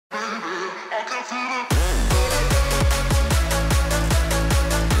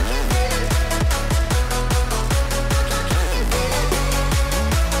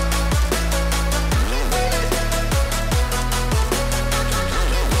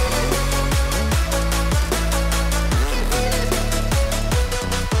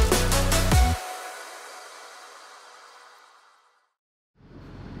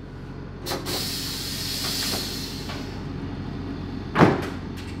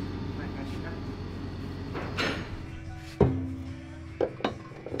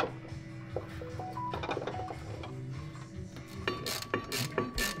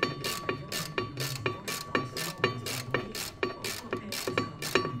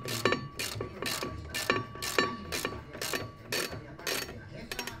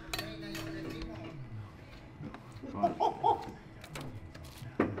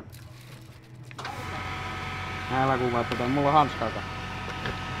Älä kuvaa tätä, mulla on hanskaakaan.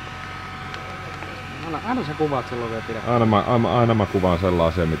 Aina sä kuvaat silloin vielä pidä. Aina mä kuvaan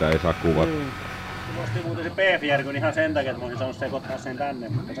sellaisia, mitä ei saa kuvata. Mulla ostin muuten se PF-järkyn ihan sen takia, että mä olisin saanut sekoittaa sen tänne,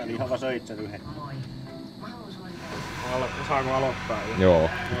 mutta sä ihan vaan söit sen yhden. Saanko aloittaa? Joo,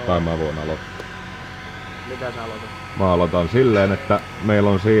 tai mä voin aloittaa. Mitä sä aloitat? Mä aloitan silleen, että meillä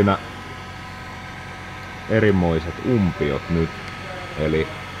on siinä erimoiset umpiot nyt. Eli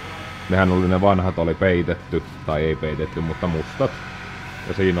nehän oli ne vanhat, oli peitetty, tai ei peitetty, mutta mustat.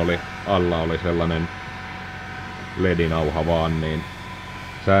 Ja siinä oli, alla oli sellainen ledinauha vaan, niin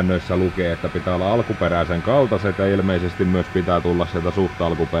säännöissä lukee, että pitää olla alkuperäisen kaltaiset ja ilmeisesti myös pitää tulla sieltä suht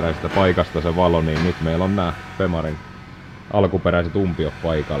alkuperäisestä paikasta se valo, niin nyt meillä on nämä Pemarin alkuperäiset umpiot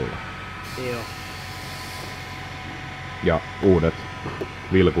paikalla. Joo. Ja uudet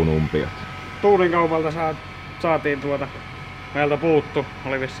vilkun umpiot. Tuulinkaupalta saatiin meiltä puuttu,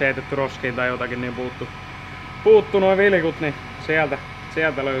 oli vissiin heitetty roskiin tai jotakin, niin puuttu noin vilkut, niin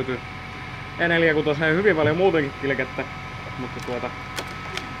sieltä löytyy E46 hyvin paljon muutenkin kilkettä, mutta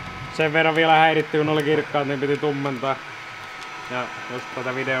sen verran vielä häiritty, kun oli kirkkaat, niin piti tummentaa. Ja jos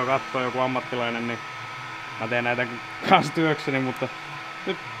tätä videoa katsoo joku ammattilainen, niin mä teen näitä kanssa työkseni, mutta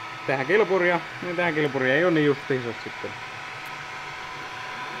nyt tehdään kilpuria, niin tehdään kilpuria, ei ole niin justiinsa sitten.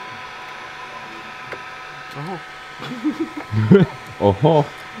 Oho. Oho.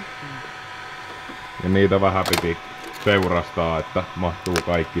 Ja niitä vähän piti teurastaa, että mahtuu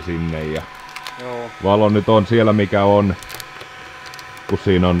kaikki sinne. Ja joo. Valo nyt on siellä mikä on, kun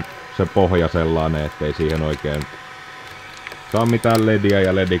siinä on se pohja sellainen, ettei siihen oikein saa mitään lediä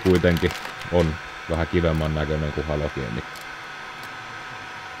ja ledi kuitenkin on vähän kivemman näköinen kuin halogeeni.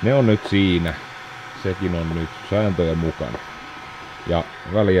 Ne on nyt siinä. Sekin on nyt sääntöjen mukana. Ja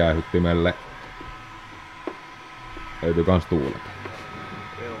välijäähyttimelle löytyy kans tuulet.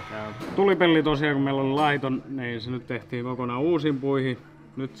 Tulipelli tosiaan, kun meillä oli laiton, niin se nyt tehtiin kokonaan uusin puihin.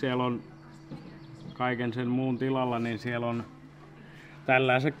 Nyt siellä on kaiken sen muun tilalla, niin siellä on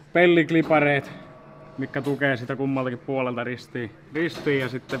tällaiset pelliklipareet, mitkä tukee sitä kummaltakin puolelta ristiin ja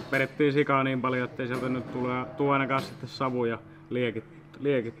sitten vedettiin sikaa niin paljon, ettei sieltä nyt tule ainakaan sitten savu ja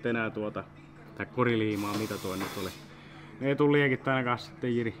liekit enää tai koriliimaa, mitä toi nyt oli. Ei tule liekit ainakaan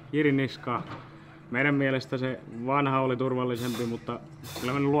sitten Jirin niskaa. Meidän mielestä se vanha oli turvallisempi, mutta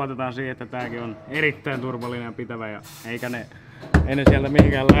kyllä me luotetaan siihen, että tääkin on erittäin turvallinen ja pitävä ja ei ne sieltä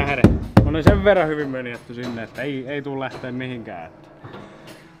mihinkään lähde. On ne sen verran hyvin mönjätty sinne, että ei tule lähteä mihinkään.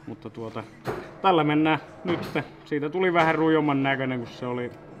 Mutta tällä mennään nyt. Siitä tuli vähän rujomman näköinen, kun se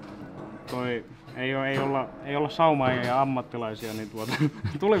oli ei olla saumaajia ja ammattilaisia, niin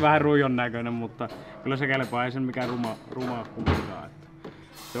tuli vähän rujon näköinen, mutta kyllä se kelpaa, ei sen mikään ruma kumminkaan.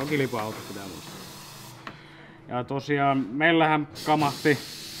 Se on kilpa-auto, pitää muistaa. Ja tosiaan meillähän kamahti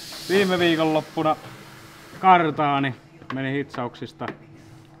viime viikonloppuna kardaani, meni hitsauksista.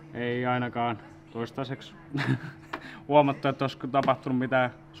 Ei ainakaan toistaiseksi huomattu, että olisiko tapahtunut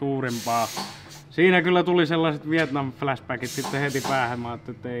mitään suurimpaa. Siinä kyllä tuli sellaiset Vietnam flashbackit sitten heti päähän. Mä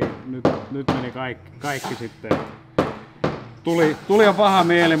ajattelin, että ei, nyt meni kaikki sitten. Tuli jo paha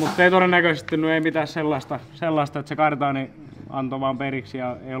mieli, mutta ei todennäköisesti ei mitään sellaista, että se kardaani antoi vaan periksi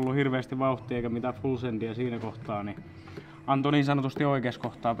ja ei ollut hirveästi vauhtia eikä mitään full sendia siinä kohtaa, niin antoi niin sanotusti oikeassa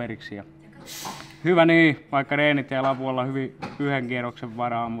kohtaa periksi. Ja hyvä niin, vaikka reenit jäi lapualla hyvin yhden kierroksen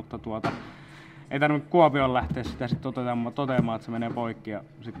varaan, mutta ei tarvinnut Kuopioon lähteä sitä sitten toteamaan, että se menee poikki ja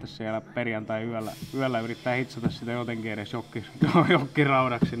sitten siellä perjantai yöllä yrittää hitsata sitä jotenkin edes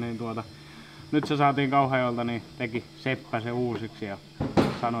jokkiraudaksi, niin nyt se saatiin Kauhajolta, niin teki Seppä se uusiksi ja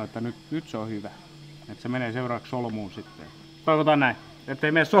sanoi, että nyt se on hyvä, että se menee seuraavaksi solmuun sitten. Toivotaan näin,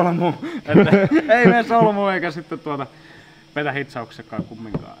 ettei mene solmuun, ei mene solmuun eikä sitten petä hitsauksessakaan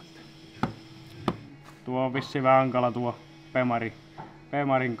kumminkaan. Tuo on vissiin vähän hankala tuo Pemari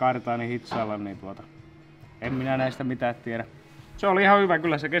Bemarin kardaani hitsailla, niin en minä näistä mitään tiedä. Se oli ihan hyvä,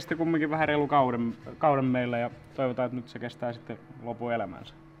 kyllä se kesti kumminkin vähän reilu kauden meillä ja toivotaan, että nyt se kestää sitten lopun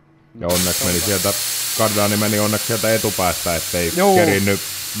elämänsä. Ja onneksi meni sieltä, kardaani meni onneksi sieltä etupäästä, ettei kerinnyt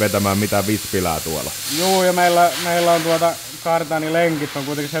vetämään mitään vispilää tuolla. Joo, ja meillä on kardaanilenkit on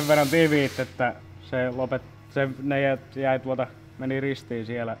kuitenkin sen verran tiiviit, että ne jäi meni ristiin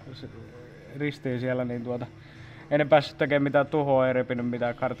siellä, niin en päässyt tekemään mitään tuhoa, ei repinyt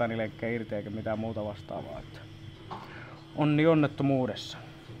mitään kardaanilenkkejä irti eikä mitään muuta vastaavaa. Että onni onnettomuudessa.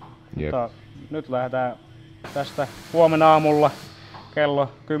 Mutta nyt lähdetään tästä huomenna aamulla.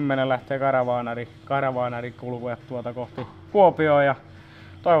 Kello 10 lähtee karavaanari kulkuja kohti Kuopioon ja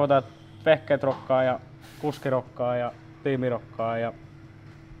toivotaan, että vehkeet rokkaa ja kuski rokkaa ja tiimi rokkaa ja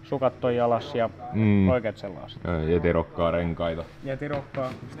sukat on jalas ja oikeet sellaiset. Jeti rokkaa renkaita.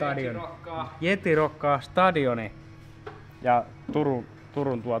 Jeti rokkaa stadioni ja Turun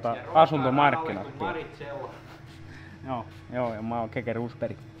asuntomarkkinat. Joo, ja mä oon Keke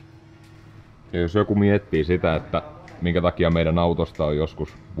Rusberg. Ja jos joku miettii sitä, että minkä takia meidän autosta on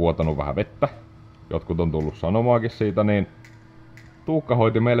joskus vuotanut vähän vettä, jotkut on tullut sanomaakin siitä, niin Tuukka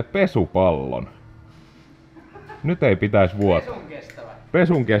hoiti meille pesupallon. Nyt ei pitäisi vuotaa.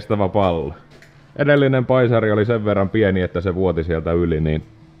 Pesun kestävä pallo. Edellinen paisari oli sen verran pieni, että se vuoti sieltä yli, niin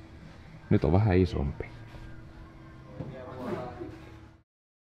nyt on vähän isompi.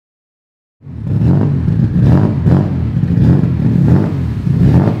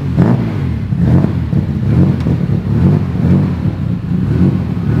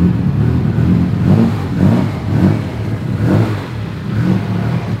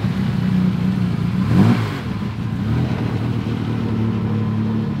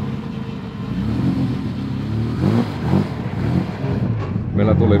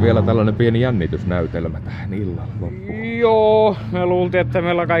 Meillä tuli vielä tällainen pieni jännitysnäytelmä tähän illan loppuun. Joo, me luultiin, että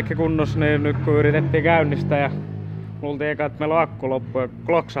meillä on kaikki kunnossa, niin nyt kun yritettiin käynnistää ja luultiin eka, että meillä on akku loppu ja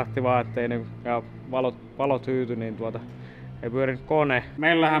kloksahti vaan, ettei ja valot hyyty, niin ei pyörinyt kone.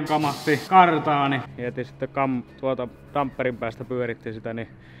 Meillähän kamahti kardaani, heti sitten dampperin päästä pyöritti sitä, niin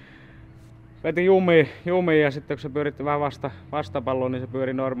veti jumiin ja sitten kun se pyöritti vähän vastapalloon, niin se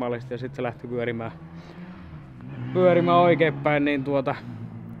pyöri normaalisti ja sitten se lähti pyörimään oikeinpäin, niin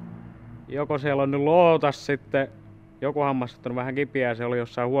joko siellä on nyt lootas sitten, joku hammas on vähän kipeää, se oli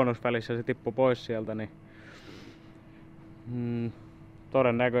jossain huonossa välissä ja se tippui pois sieltä, niin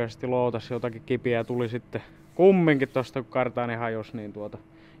todennäköisesti lootas jotakin kipeää tuli sitten kumminkin tosta kun kardaani hajosi, niin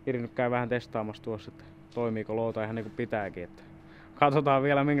Irinyt käy vähän testaamassa tuossa, että toimiiko loota ihan niin kuin pitääkin, että katsotaan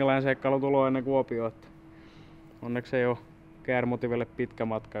vielä minkälainen seikkailu tulee ennen Kuopioon, että onneksi ei ole GR-motivelle pitkä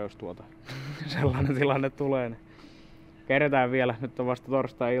matka, jos sellainen tilanne tulee, niin kerätään vielä, nyt on vasta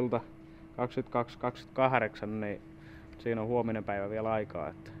torstai-ilta 22-28, niin siinä on huominen päivä vielä aikaa,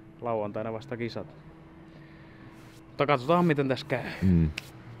 että lauantaina vasta kisat. Mutta katsotaan miten tässä käy.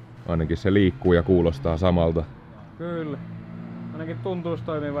 Ainakin se liikkuu ja kuulostaa samalta. Kyllä, ainakin tuntuisi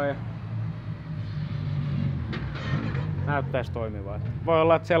toimiva ja näyttäisi toimivaa. Voi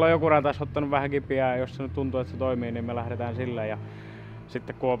olla, että siellä on joku ratas ottanut vähän kipeää, jos se nyt tuntuu, että se toimii, niin me lähdetään sillä ja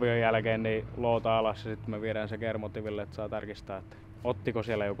sitten Kuopion jälkeen niin loota alas ja sitten me viedään se GR-motiville, että saa tarkistaa, että ottiko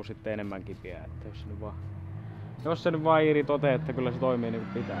siellä joku sitten enemmän kipeää. Että jos se nyt vaan Iiri toteaa, että kyllä se toimii niin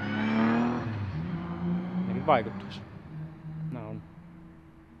kuin pitää, niin vaikuttuisi. Nämä on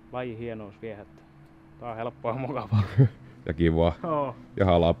lajin hienous viehättä. Tää on helppoa ja mukavaa. Ja kivaa. Ja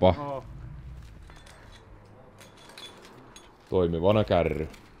halapa. Toimivana kärry.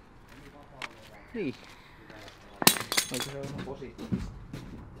 Niin. Onko se ihan positiivista?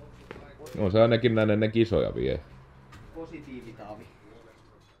 No se ainakin näin ennen kisoja vie. Positiivitaavi.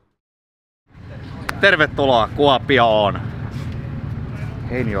 Tervetuloa Kuopioon!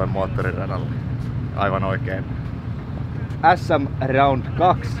 Heinjoen moottoriradalle. Aivan oikein. SM Round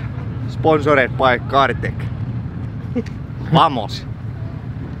 2. Sponsored by Kartek. Vamos!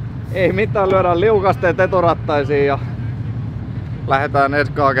 Ei mitään, lyödään liukasteet eturattaisiin ja lähdetään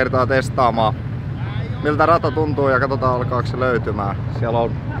ekaa kertaa testaamaan miltä rata tuntuu ja katsotaan alkaako se löytymään. Siellä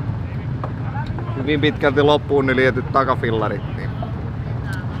on hyvin pitkälti loppuun niin lietyt takafillarit. Niin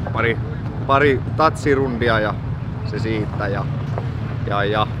pari tatsirundia ja se siitä.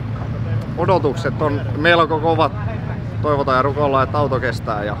 Ja odotukset on melko kovat. Toivotaan ja rukoillaan, että auto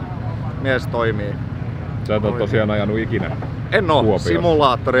kestää ja mies toimii. Sä et ole tosiaan ajanut ikinä. En oo.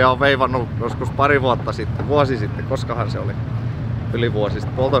 Simulaattoria on veivannut joskus pari vuotta sitten, vuosi sitten. Koskahan se oli? Yli vuosi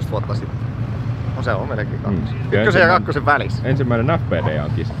sitten, 1,5 vuotta sitten. No se on melkein kaksi. Ykkösen ja kakkosen välissä. Ensimmäinen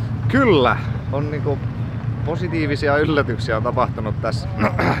FPDA-kisa. Kyllä. On niinku positiivisia yllätyksiä on tapahtunut tässä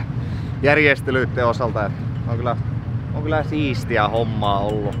järjestelyiden osalta. On kyllä on kyllä siistiä hommaa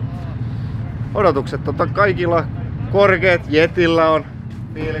ollut. Odotukset kaikilla korkeat, Jetillä on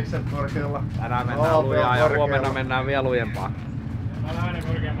fiilikset korkealla. Tänään mennään lujaa ja huomenna mennään vielä lujempaa.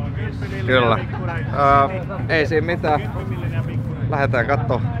 Kyllä. Ei siinä mitään. Lähdetään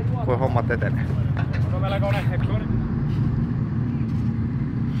kattoo, kun hommat etenee.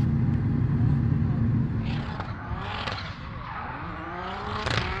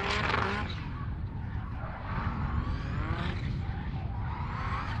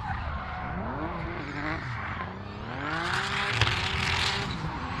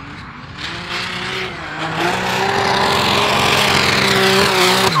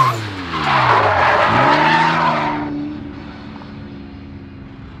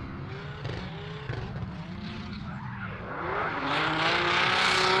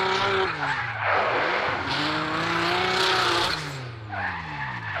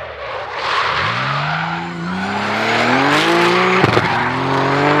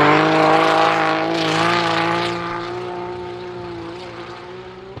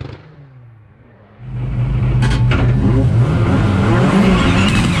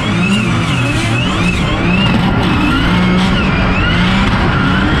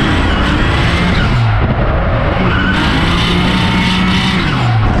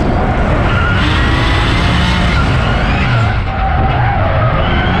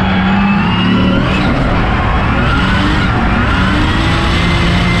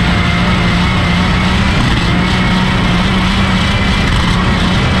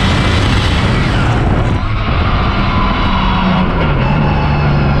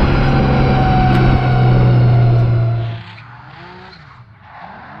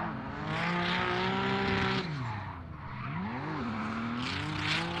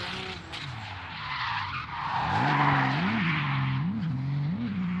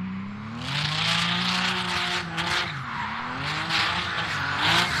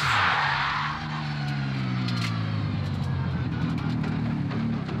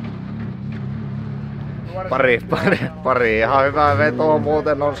 Pari ihan hyvää vetoa,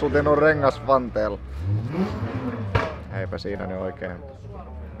 muuten on sutinut rengas vanteella. Eipä siinä nyt oikein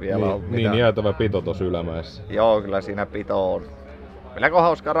vielä niin, ole mitään. Niin jäätävä pito tossa ylämäessä. Joo, kyllä siinä pito on. Melko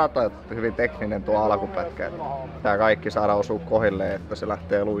hauska rata, että hyvin tekninen tuo alkupätkä. Tää kaikki saada osua kohilleen, että se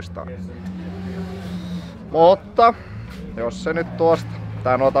lähtee luistaan. Mutta jos se nyt tuosta,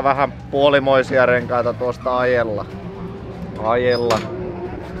 tää noita vähän puolimoisia renkaita tuosta ajella.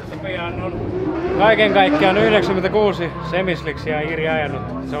 On kaiken kaikkiaan 96 semisliksiä Iri ajanut.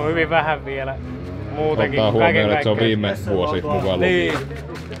 Se on hyvin vähän vielä muutenkin. Ottaa huomioon, että se on viime vuosi mukaan. Niin.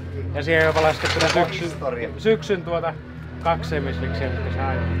 Ja siihen jopa laskettu syksyn 2 semisliksiä, mitkä se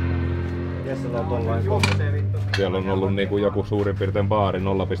ajoi. Siellä on ollut niinku joku suurin piirtein baari 0,9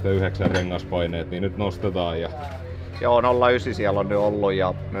 rengaspaineet, niin nyt nostetaan. Ja... Joo, 0,9 siellä on nyt ollut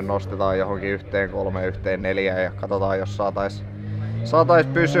ja nyt nostetaan johonkin 1,3, 1,4 ja katsotaan, jos saatais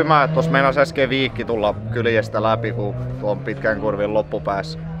pysymään. Tuossa meinasi äsken viikki tulla kyljestä läpi, kun tuon pitkän kurvin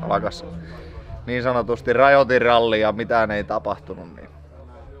loppupäässä alkas niin sanotusti rajotinralli ja mitään ei tapahtunut.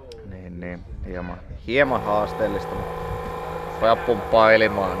 Niin hieman haasteellista, mutta pojat pumppaa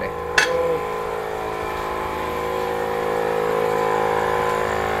ilmaa. Niin.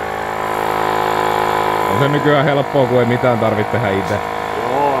 On se nykyään helppoa, kun ei mitään tarvitse tehdä itse.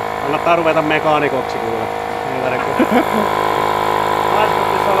 Joo, kannattaa ruveta mekaanikoksi kuule.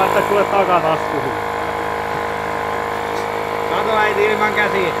 Laskutissa laittaa kuule takataskuun. Kato äiti ilman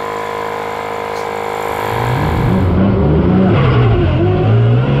käsiä.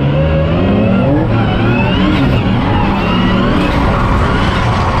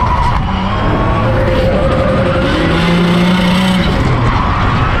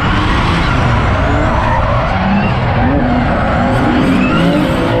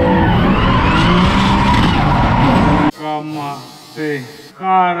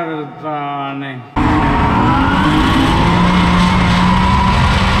 Kardaani.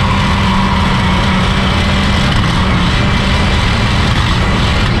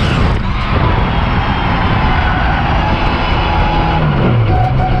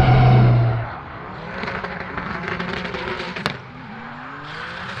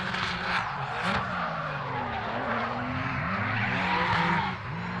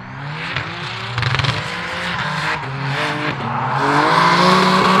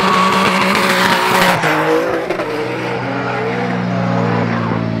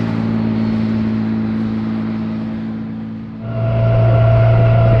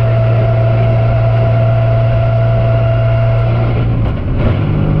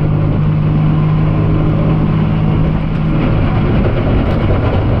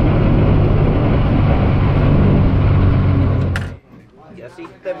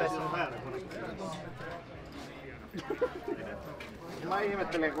 Mä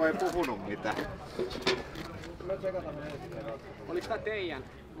ihmettelin, kun ei puhunut mitään. Oliko tää teidän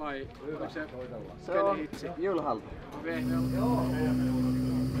vai onko se on ylhäältä. Okei.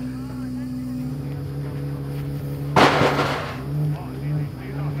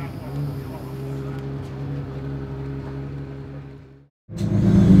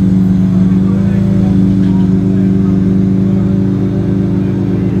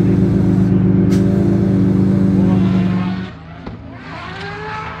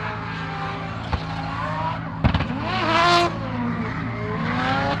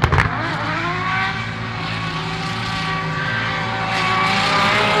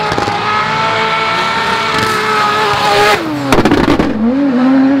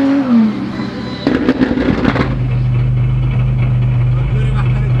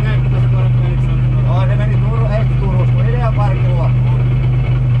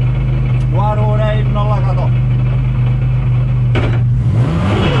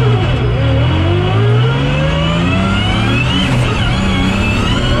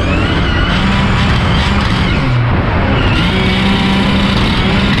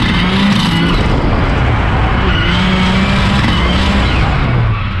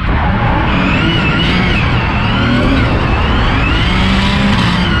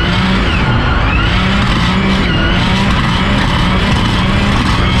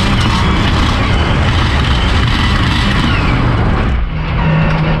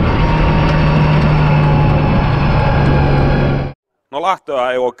 No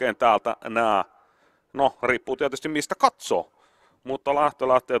lähtöä ei oikein täältä näe. No riippuu tietysti mistä katsoo. Mutta lähtö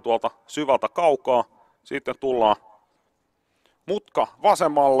lähtee tuolta syvältä kaukaa. Sitten tullaan mutka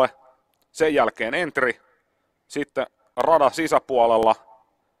vasemmalle. Sen jälkeen entry. Sitten radan sisäpuolella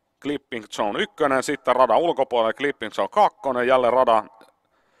clipping zone 1. Sitten radan ulkopuolelle clipping zone 2. Jälleen radan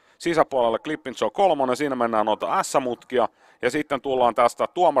sisäpuolelle clipping zone 3. Siinä mennään noita S-mutkia. Ja sitten tullaan tästä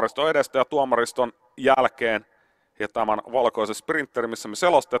tuomariston edestä ja tuomariston jälkeen. Ja tämän valkoisen sprinterin, missä me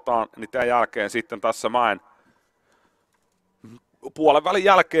selostetaan, niin tämän jälkeen sitten tässä mäen puolen välin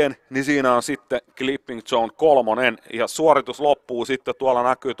jälkeen, niin siinä on sitten clipping zone 3. Ja suoritus loppuu sitten tuolla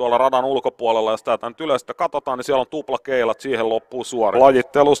näkyy tuolla radan ulkopuolella, ja sitä nyt yleistä katsotaan, niin siellä on tuplakeilat, siihen loppuu suoritus.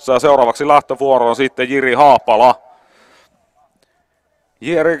 Lajittelussa ja seuraavaksi lähtövuoro on sitten Jiri Haapala.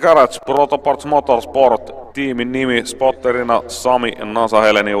 JRJ Garage, Protoparts Motorsport, tiimin nimi, spotterina Sami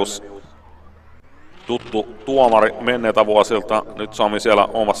Nasahelenius. Tuttu tuomari menneiltä vuosilta, nyt Sami siellä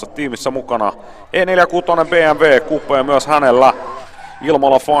omassa tiimissä mukana. E46 BMW Coupe myös hänellä,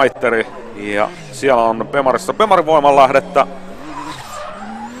 Ilmola Fighteri, ja siellä on Bemarissa Bemarin voimanlähdettä.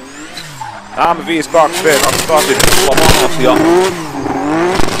 M52 V28 ja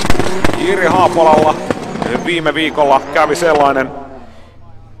Jiri Haapalalla viime viikolla kävi sellainen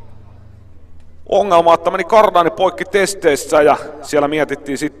ongelma, että meni kardaani poikki testeissä ja siellä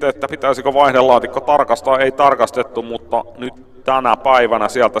mietittiin sitten, että pitäisikö vaihdelaatikko tarkastaa. Ei tarkastettu, mutta nyt tänä päivänä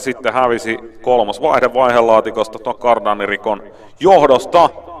sieltä sitten hävisi 3. vaihde vaihelaatikosta tuon kardaanirikon johdosta.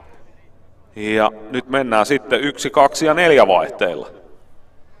 Ja nyt mennään sitten 1, 2 ja 4 vaihteilla.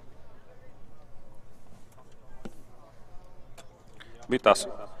 Mitäs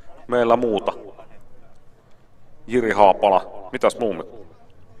meillä muuta? Jiri Haapala, mitäs muumit?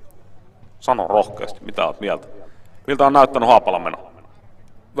 Sano rohkeasti, mitä olet mieltä? Miltä on näyttänyt Haapalan meno?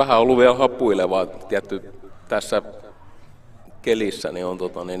 Vähän ollut vielä hapuilevaa, tietty tässä kelissä niin on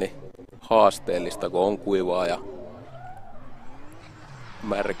haasteellista, kun on kuivaa ja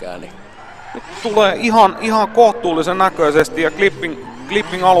märkää. Niin. Nyt tulee ihan kohtuullisen näköisesti ja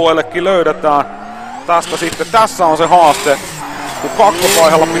clipping alueellekin löydetään. Tästä sitten, tässä on se haaste, kun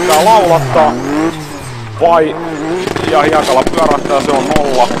kakkosvaiheella pitää laulattaa vai ja hiekalla pyörähtää, se on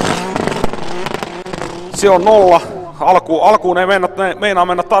 0. Se on 0. Alkuun ei meinaa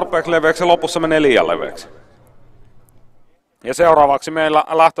mennä tarpeeksi leveäksi ja lopussa menee liian leveäksi. Ja seuraavaksi meillä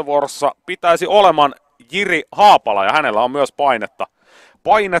lähtövuorossa pitäisi olemaan Jiri Haapala ja hänellä on myös painetta.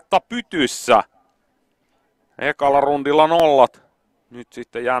 Painetta pytyssä. Ekalla rundilla 0. Nyt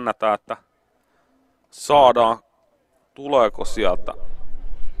sitten jännätään, että saadaan. Tuleeko sieltä?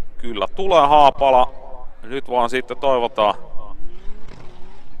 Kyllä tulee Haapala. Nyt vaan sitten toivotaan.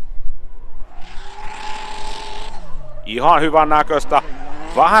 Ihan hyvän näköistä.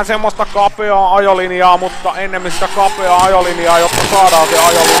 Vähän semmoista kapeaa ajolinjaa, mutta ennemmin sitä kapeaa ajolinjaa, jotta saadaan se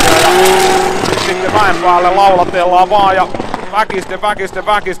ajolinja. Ja nyt sitten mäen päälle laulatellaan vaan ja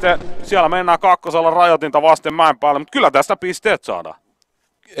väkisten. Siellä mennään Kakkosella rajotinta vasten mäen päälle, mutta kyllä tästä pisteet saadaan.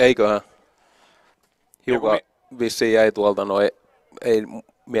 Eiköhän. Hiukan vissiin jäi tuolta, ei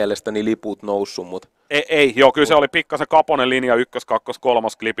mielestäni liput noussut, mutta Joo, kyllä se oli pikkasen kaponen linja 1, 2, 3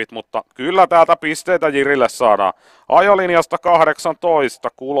 klipit, mutta kyllä täältä pisteitä Jirille saadaan. Ajolinjasta 18,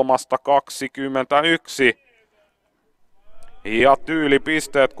 kulmasta 21. Ja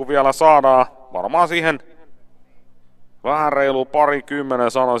tyylipisteet kun vielä saadaan, varmaan siihen vähän reilu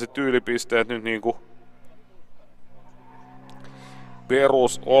parikymmenen sanoisin tyylipisteet nyt niinku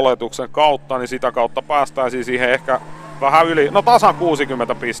perusoletuksen kautta, niin sitä kautta päästäisiin siihen ehkä vähän yli, no tasan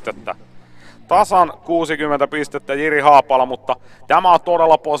 60 pistettä. Tasan 60 pistettä Jiri Haapala, mutta tämä on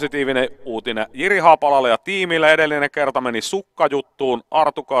todella positiivinen uutinen Jiri Haapalalle ja tiimille. Edellinen kerta meni sukkajuttuun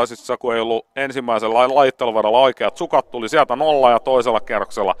Artukaisissa, kun ei ollut ensimmäisen lajitteluverralla oikeat sukat, tuli sieltä 0 ja toisella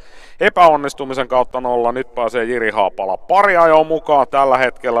kerroksella epäonnistumisen kautta 0. Nyt pääsee Jiri Haapala pari ajoa mukaan tällä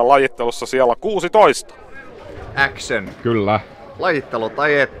hetkellä lajittelussa siellä 16. Action. Kyllä. Lajittelut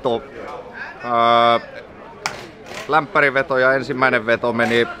ajettu. Lämpäriveto ja ensimmäinen veto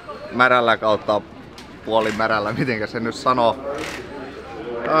meni märällä kautta puolimärällä, mitenkä se nyt sanoo.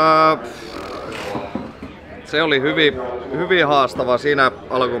 Se oli hyvin haastava. Siinä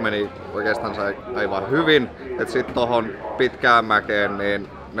alku meni oikeastaan aivan hyvin. Et sit tohon pitkään mäkeen niin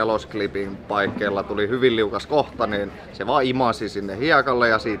nelosklipin paikkeilla tuli hyvin liukas kohta, niin se vaan imasi sinne hiekalle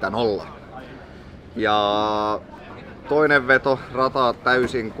ja siitä 0. Ja toinen veto, rata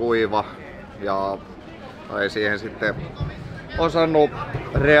täysin kuiva ja ei siihen sitten osannut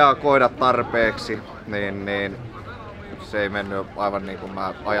reagoida tarpeeksi, niin se ei mennyt aivan niin kuin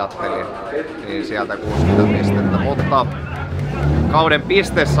mä ajattelin, niin sieltä 60 pistettä. Mutta kauden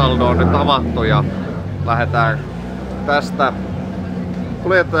pistesaldo on nyt avattu ja lähdetään tästä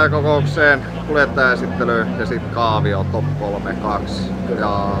kuljettajakokoukseen, kuljettajaesittelyyn ja sitten kaavio top 3-2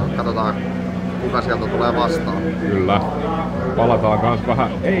 ja katsotaan kuka sieltä tulee vastaan. Kyllä. Palataan kans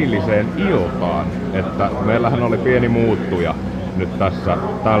vähän eiliseen iltaan, että meillähän oli pieni muuttuja nyt tässä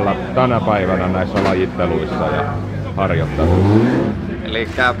tänä päivänä näissä lajitteluissa ja harjoitteluissa.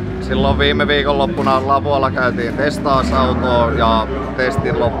 Elikkä silloin viime viikonloppuna Lavualla käytiin testausautoa ja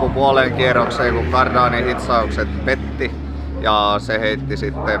testin loppu puoleen kierrokseen, kun kardaanin hitsaukset petti ja se heitti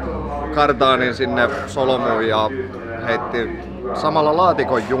sitten kardaanin sinne solmuun ja heitti samalla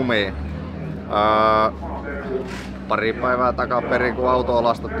laatikon jumiin. Pari päivää takaperin, kun autoa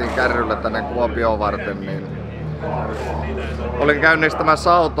lastattiin kärrylle tänne Kuopioon varten, niin olin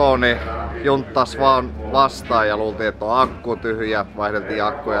käynnistämässä autoa, niin junttas vaan vastaan ja luultiin, että on akku tyhjä, vaihdeltiin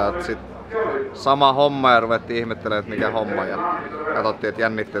akkuja. Sitten sama homma ja ruvettiin ihmettelemään, että mikä homma. Ja katsottiin, että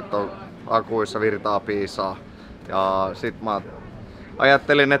jännitti, että on akuissa virtaa piisaa. Ja sit mä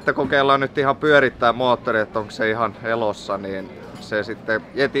ajattelin, että kokeillaan nyt ihan pyörittää moottori, että onko se ihan elossa. Niin se sitten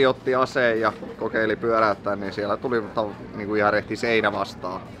Jeti otti aseen ja kokeili pyöräyttää, niin siellä tuli niin kuin ihan rehti seinä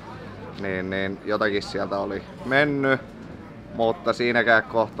vastaan. Niin jotakin sieltä oli mennyt, mutta siinäkään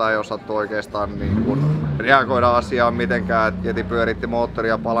kohtaa ei osattu oikeastaan niin kuin reagoida asiaan mitenkään. Jeti pyöritti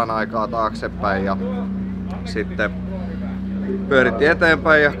moottoria palan aikaa taaksepäin ja sitten pyöritti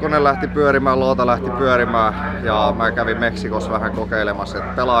eteenpäin ja kone lähti pyörimään, loota lähti pyörimään ja mä kävin Meksikossa vähän kokeilemassa,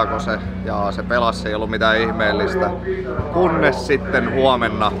 että pelaako se ja se pelasi, ei ollut mitään ihmeellistä. Kunnes sitten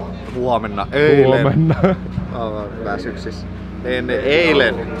eilen, väsyksissä,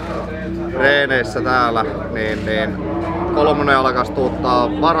 eilen treeneissä täällä, niin kolmonen alkaisi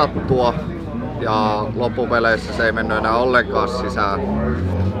tuuttaa varattua ja loppupeleissä se ei mennyt enää ollenkaan sisään.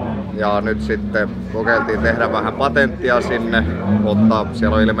 Ja nyt sitten kokeiltiin tehdä vähän patenttia sinne, mutta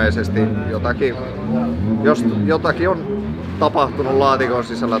siellä on ilmeisesti jos jotakin on tapahtunut laatikon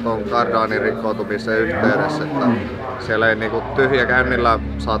sisällä tuon kardaanin rikkoutumisen yhteydessä, että siellä ei niinku tyhjäkäynnillä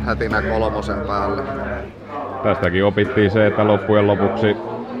saat hätinä kolmosen päälle. Tästäkin opittiin se, että loppujen lopuksi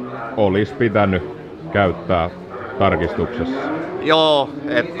olisi pitänyt käyttää tarkistuksessa. Joo,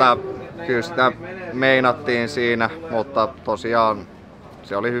 että kyllä sitä meinattiin siinä, mutta tosiaan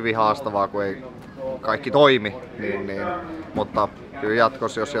se oli hyvin haastavaa, kun ei kaikki toimi. Mutta kyllä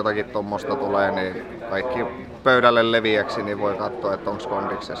jatkossa, jos jotakin tuommoista tulee, niin kaikki pöydälle leviäksi, niin voi katsoa, että onko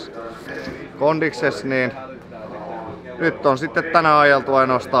kondiksessa. Niin nyt on sitten tänään ajeltu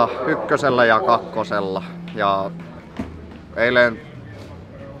ainoastaan 1. ja 2. Ja eilen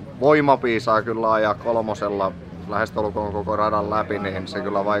voimapiisaa kyllä ajaa 3. lähestulkoon koko radan läpi, niin se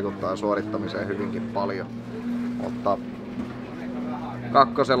kyllä vaikuttaa suorittamiseen hyvinkin paljon. Mutta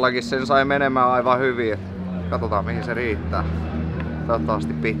 2. sen sai menemään aivan hyvin. Katsotaan mihin se riittää.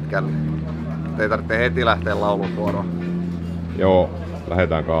 Toivottavasti pitkälle. Ei tarvitse heti lähteä laulukuoroon. Joo,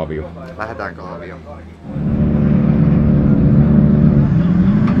 lähdetään kaavioon. Lähdetään kaavioon.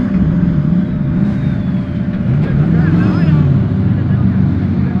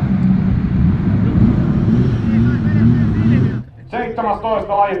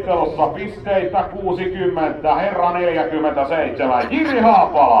 lajittelussa pisteitä 60, herra 47, Jiri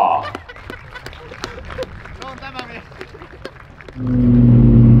Haapala. Se on tämä mies.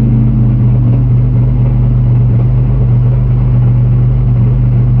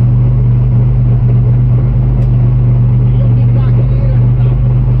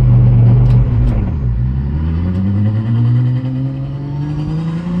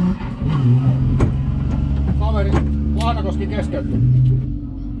 Keskeytty.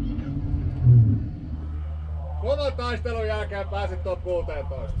 Kovan taistelun jälkeen pääsit top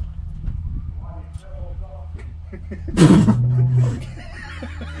 16.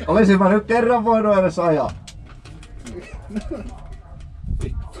 Olisin mä nyt kerran voinut edes ajaa.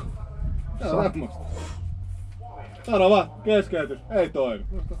 Sano vaan, keskeytys, ei toimi.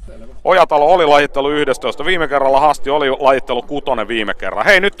 Ojatalo oli lajittelu 11, viime kerralla Hasti oli lajittelu 6 viime kerran.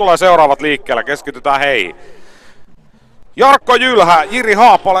 Hei, nyt tulee seuraavat liikkeelle, keskitytään heihin. Jarkko Jylhä, Jiri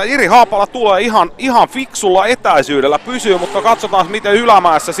Haapala. Jiri Haapala tulee ihan fiksulla etäisyydellä, pysyy, mutta katsotaan miten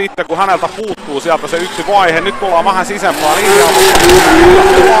ylämäessä sitten, kun häneltä puuttuu sieltä se yksi vaihe. Nyt tullaan vähän sisempään linjaan, mutta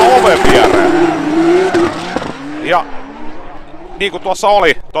tullaan oven viereen. Ja niin kuin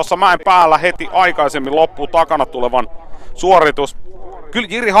tuossa mäen päällä heti aikaisemmin loppuu takana tulevan suoritus. Kyllä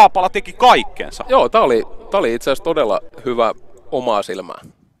Jiri Haapala teki kaikkensa. Joo, tää oli itse asiassa todella hyvä omaa silmää.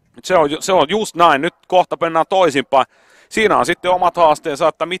 Se on just näin. Nyt kohta mennään toisinpäin. Siinä on sitten omat haasteensa,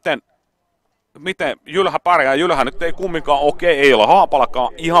 että miten Jylhä pärjää. Jylhä nyt ei kumminkaan, ei ole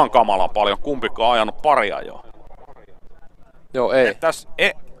Haapalakaan ihan kamalan paljon kumpikaan ajanut paria jo. Joo, ei. Tässä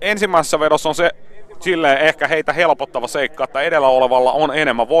ensimmäisessä vedossa on se silleen ehkä heitä helpottava seikka, että edellä olevalla on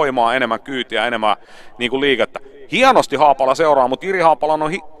enemmän voimaa, enemmän kyytiä, enemmän niin kuin liikettä. Hienosti Haapala seuraa, mutta Jiri Haapalan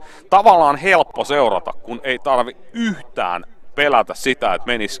on tavallaan helppo seurata, kun ei tarvi yhtään pelätä sitä, että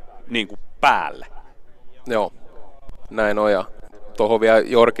menisi niin kuin päälle. Joo, näin on. Ja tuohon vielä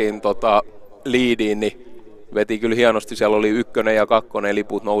Jorkin liidiin, niin veti kyllä hienosti. Siellä oli 1 ja 2,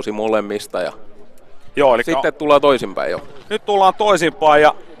 liput nousi molemmista. Ja joo, eli sitten tullaan toisinpäin jo. Nyt tullaan toisinpäin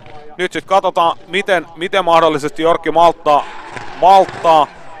ja nyt sitten katsotaan, miten mahdollisesti Jorkki malttaa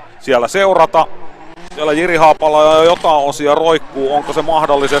siellä seurata. Siellä Jiri Haapala jo jotain osia roikkuu, onko se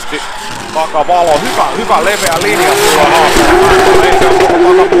mahdollisesti takavalo. Hyvä leveä linja tuolla Haapala. Ei se ole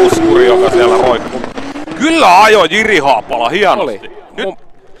koko takapuskuri, joka siellä roikkuu. Kyllä ajoi Jiri Haapala hienosti.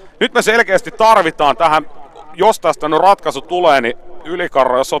 Nyt me selkeästi tarvitaan tähän, jos tästä nyt ratkaisu tulee, niin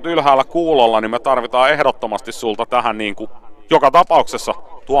Ylikarro, jos olet ylhäällä kuulolla, niin me tarvitaan ehdottomasti sulta tähän niin kuin joka tapauksessa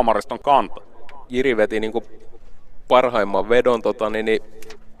tuomariston kanta. Jiri veti niin kuin parhaimman vedon,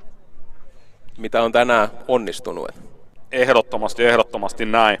 mitä on tänään onnistunut. Ehdottomasti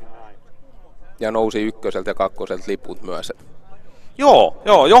näin. Ja nousi 1 ja 2 liput myös.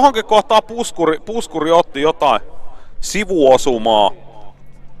 Joo, johonkin kohtaa puskuri otti jotain sivuosumaa.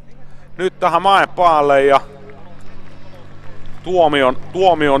 Nyt tähän mäen päälle ja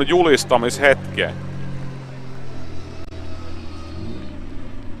tuomion julistamishetkeen.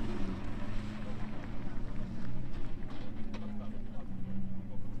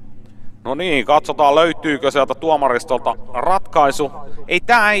 No niin, katsotaan löytyykö sieltä tuomaristolta ratkaisu.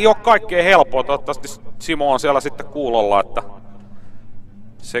 Tää ei oo kaikkein helppoa, toivottavasti Simo on siellä sitten kuulolla, että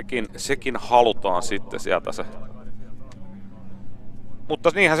sekin halutaan sitten sieltä se.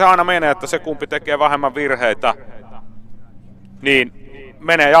 Mutta niinhän se aina menee, että se kumpi tekee vähemmän virheitä, niin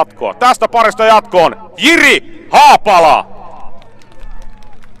menee jatkoon. Tästä parista jatkoon Jiri Haapala!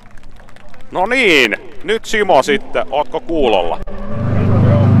 No niin, nyt Simo sitten, ootko kuulolla?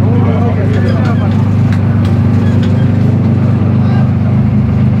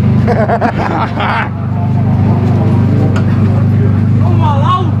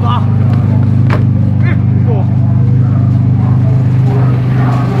 Jumalauta! Vittu!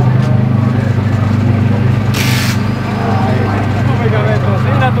 Mikä veto?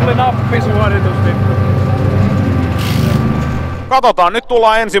 Siinä tuli nappisuoritus vittu. Katsotaan, nyt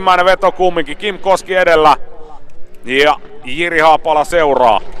tullaan ensimmäinen veto kumminkin. Kim Koski edellä ja Jiri Haapala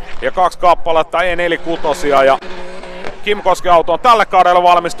seuraa. Ja 2 kappaletta E46 ja Kim Kosken auto on tälle kaudelle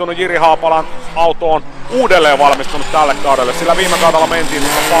valmistunut, Jiri Haapalan auto on uudelleen valmistunut tälle kaudelle, sillä viime kaudella mentiin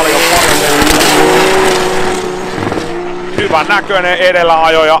paljon. Hyvän näköinen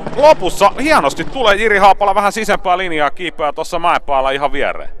edelläajo ja lopussa hienosti tulee Jiri Haapala vähän sisempää linjaa, kiipeää tuossa mäen päällä ihan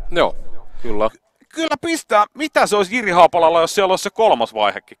viereen. Joo, kyllä. Kyllä pistää, mitä se olisi Jiri Haapalalla, jos siellä olisi se 3.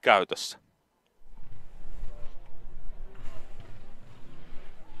 vaihekin käytössä?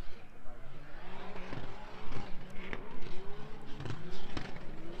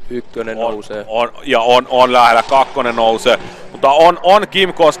 Ykkönen nousee. On lähellä, 2 nousee. Mutta on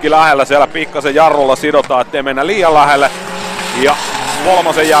Kim Koski lähellä, siellä pikkasen jarrulla sidotaan, ettei mennä liian lähelle. Ja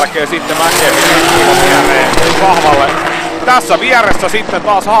kolmosen jälkeen sitten mäkeen viereen vahvalle. Tässä vieressä sitten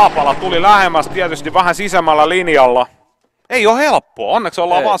taas Haapala tuli lähemmäs, tietysti vähän sisemmällä linjalla. Ei ole helppoa, onneksi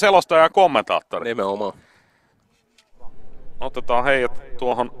ollaan vaan selostaja ja kommentaattori. Nimenomaan. Otetaan heidät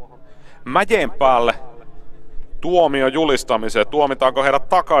tuohon mäjen päälle tuomion julistamiseen. Tuomitaanko heidät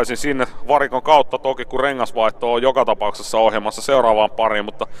takaisin sinne varikon kautta, toki kun rengasvaihto on joka tapauksessa ohjelmassa seuraavaan pariin,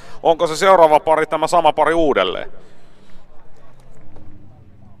 mutta onko se seuraava pari tämä sama pari uudelleen?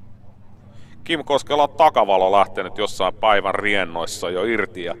 Kim Koskela takavalo lähtenyt jossain päivän riennoissa jo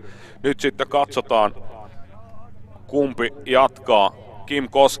irti ja nyt sitten katsotaan kumpi jatkaa, Kim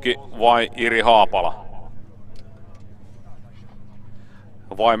Koski vai Jiri Haapala.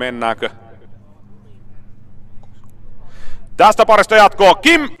 Vai mennäänkö? Tästä parista jatkoo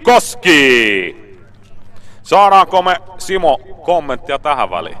Kim Koski! Saadaanko me Simo kommenttia tähän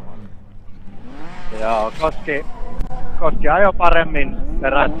väliin? Joo, Koski ajoi paremmin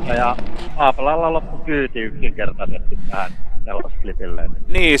perässä ja Haapalalla loppu kyyti yksinkertaisesti tähän nelosklipille.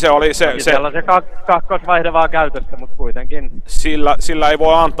 Niin, se oli se... Siellä on se kakkosvaihde vaan käytössä, mutta kuitenkin. Sillä ei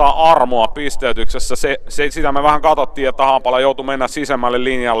voi antaa armoa pisteytyksessä. Sitä me vähän katsottiin, että Haapala joutui mennä sisemmälle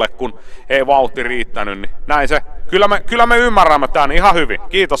linjalle, kun ei vauhti riittänyt. Niin näin se. Kyllä me ymmärrämme tämän ihan hyvin.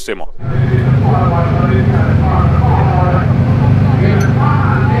 Kiitos Simo.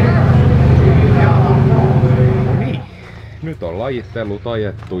 Nyt on lajittelut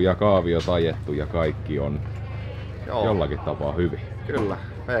ajettu ja kaaviot ajettu ja kaikki on jollakin tapaa hyvin. Kyllä.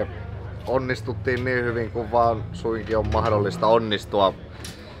 Me onnistuttiin niin hyvin kuin vaan suinkin on mahdollista onnistua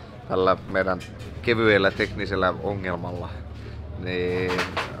tällä meidän kevyellä teknisellä ongelmalla. Niin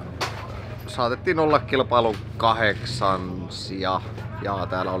saatettiin olla kilpailun 8 ja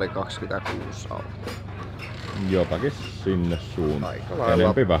täällä oli 26 autoa. Jotakin sinne suuntaan.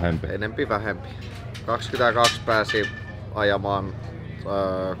 Enempi vähempi. Enempi vähempi. 22 pääsi ajamaan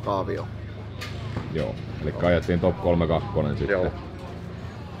kaavio. Joo, eli ajettiin top 3-2 sitten. Joo.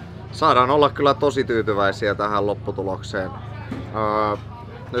 Saadaan olla kyllä tosi tyytyväisiä tähän lopputulokseen.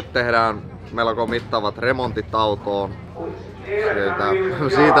 Nyt tehdään melko mittavat remontit autoon.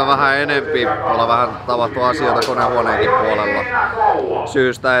 Siitä vähän enempi. Ollaan vähän tavattu asioita konehuoneenkin puolella.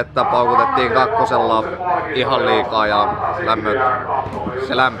 Syystä, että paukutettiin Kakkosella ihan liikaa ja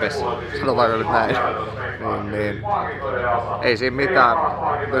se lämpesi. Sanotaanko nyt näin. Niin. Ei siinä mitään.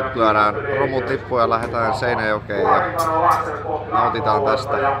 Nyt lyödään romut lippuun ja lähdetään Seinäjokeen ja nautitaan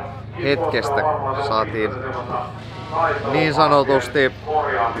tästä hetkestä. Saatiin niin sanotusti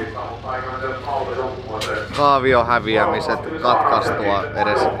kaaviohäviämiset katkaistua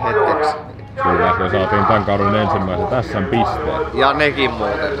edes hetkeksi. Kyllä, ja saatiin tämän kauden ensimmäiset SM-pisteet. Ja nekin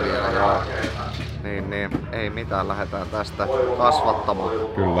muuten vielä, joo. Niin, ei mitään, lähdetään tästä kasvattamaan.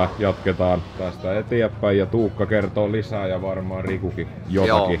 Kyllä, jatketaan tästä eteenpäin ja Tuukka kertoo lisää ja varmaan Rikukin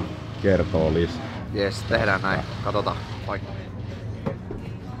jotakin kertoo lisää. Jes, tehdään näin. Katsotaan. Vaikka.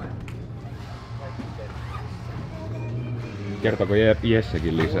 Kertooko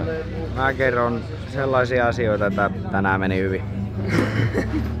Jessekin lisää? Mä kerron sellaisia asioita, että tänään meni hyvin.